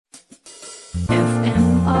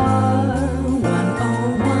FMR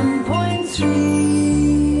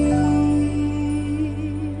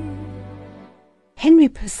 101.3. Henry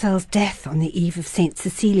Purcell's death on the eve of St.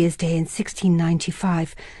 Cecilia's Day in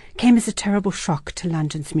 1695 came as a terrible shock to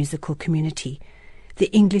London's musical community.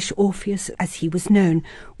 The English Orpheus, as he was known,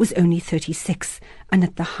 was only 36 and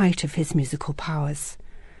at the height of his musical powers.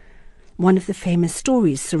 One of the famous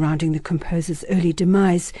stories surrounding the composer's early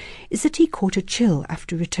demise is that he caught a chill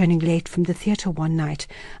after returning late from the theatre one night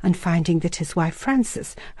and finding that his wife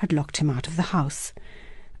Frances had locked him out of the house.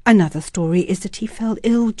 Another story is that he fell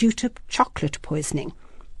ill due to chocolate poisoning.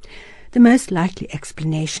 The most likely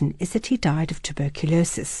explanation is that he died of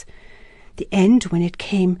tuberculosis. The end, when it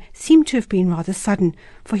came, seemed to have been rather sudden,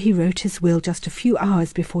 for he wrote his will just a few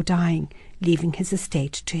hours before dying, leaving his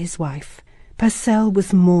estate to his wife. Purcell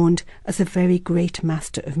was mourned as a very great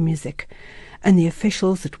master of music, and the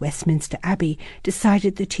officials at Westminster Abbey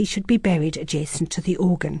decided that he should be buried adjacent to the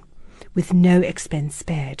organ, with no expense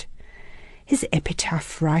spared. His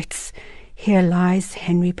epitaph writes, "Here lies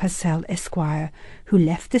Henry Purcell, Esquire, who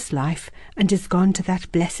left this life and is gone to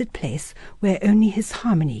that blessed place where only his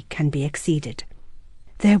harmony can be exceeded."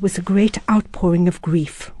 There was a great outpouring of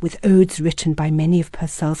grief, with odes written by many of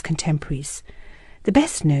Purcell's contemporaries. The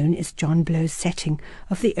best known is John Blow's setting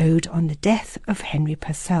of the ode on the death of Henry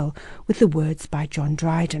Purcell, with the words by John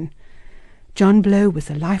Dryden. John Blow was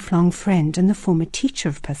a lifelong friend and the former teacher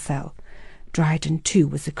of Purcell. Dryden, too,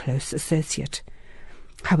 was a close associate.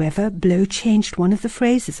 However, Blow changed one of the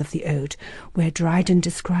phrases of the ode, where Dryden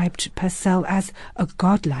described Purcell as a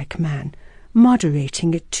godlike man,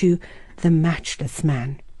 moderating it to the matchless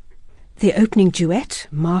man. The opening duet,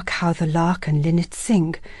 "Mark how the lark and linnet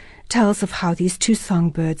sing," tells of how these two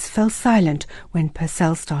songbirds fell silent when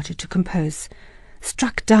Purcell started to compose.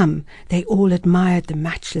 Struck dumb, they all admired the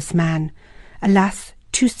matchless man. Alas,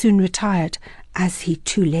 too soon retired, as he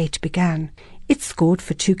too late began. It scored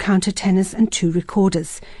for 2 countertenors and 2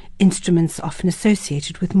 recorders, instruments often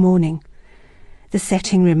associated with mourning. The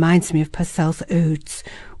setting reminds me of Purcell's odes,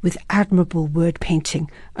 with admirable word painting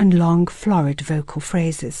and long, florid vocal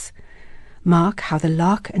phrases. "Mark how the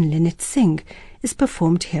lark and linnet sing" is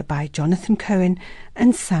performed here by Jonathan Cohen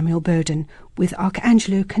and Samuel Bowden, with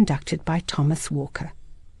Arcangelo conducted by Thomas Walker.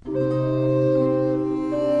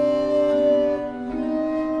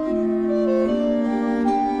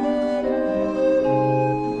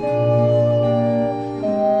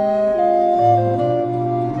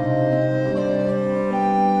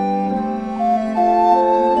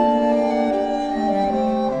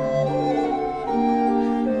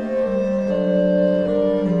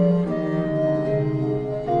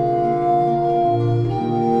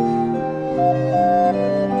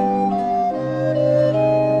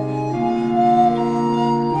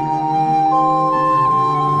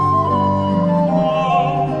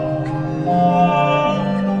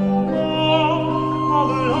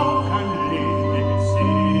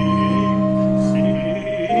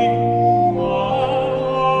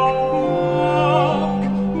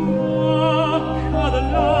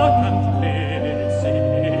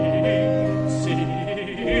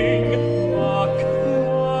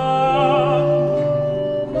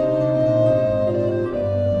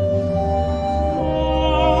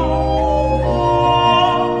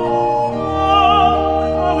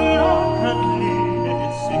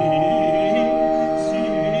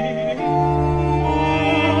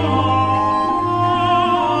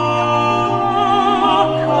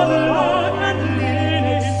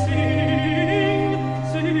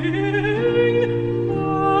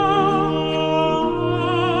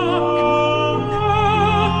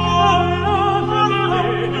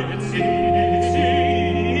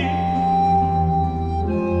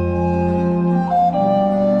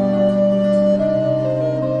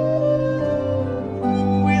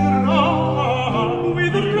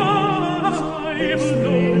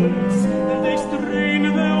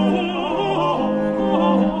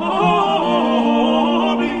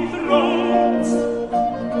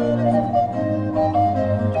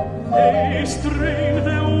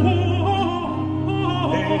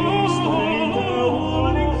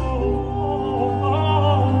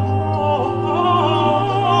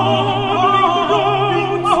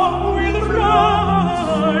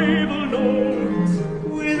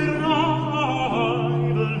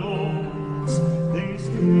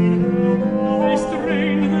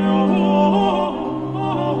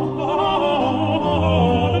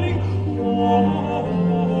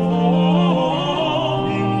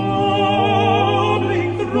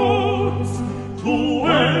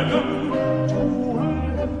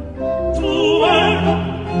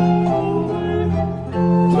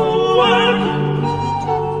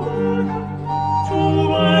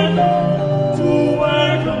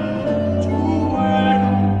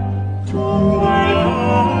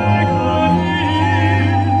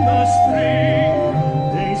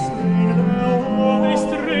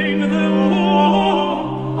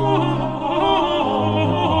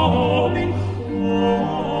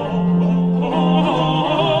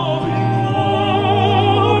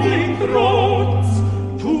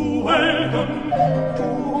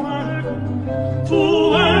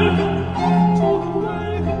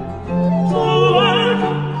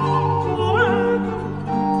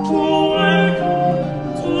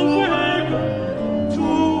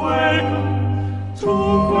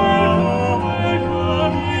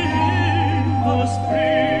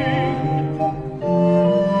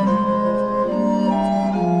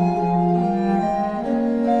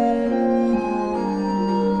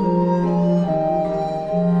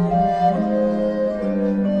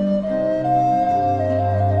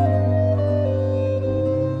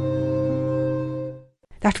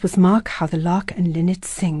 That was Mark How the Lark and Linnet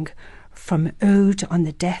Sing, from Ode on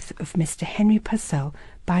the Death of Mr. Henry Purcell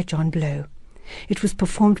by John Blow. It was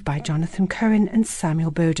performed by Jonathan Cohen and Samuel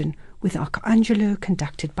Bowden, with Arcangelo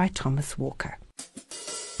conducted by Thomas Walker.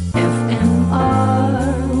 FMR